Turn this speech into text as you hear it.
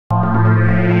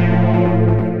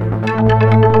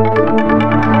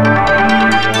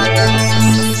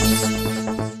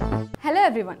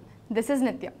this is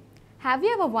Nitya. Have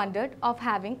you ever wondered of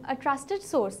having a trusted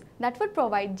source that would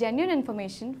provide genuine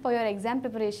information for your exam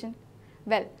preparation?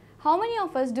 Well, how many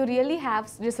of us do really have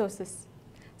resources?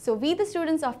 So we, the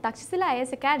students of Takshasila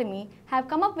IAS Academy, have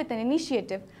come up with an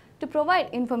initiative to provide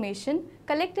information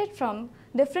collected from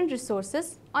different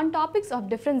resources on topics of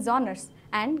different genres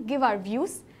and give our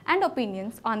views and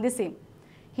opinions on the same.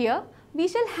 Here, we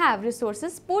shall have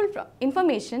resources pulled from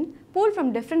information pulled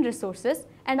from different resources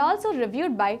and also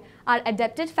reviewed by our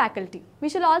adapted faculty. We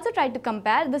shall also try to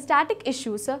compare the static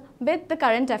issues with the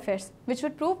current affairs, which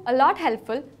would prove a lot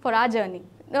helpful for our journey.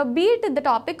 Be it the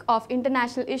topic of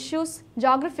international issues,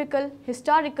 geographical,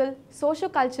 historical,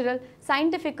 socio-cultural,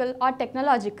 scientific or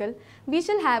technological, we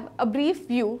shall have a brief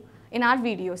view in our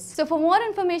videos. So for more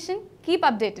information, keep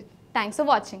updated. Thanks for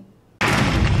watching.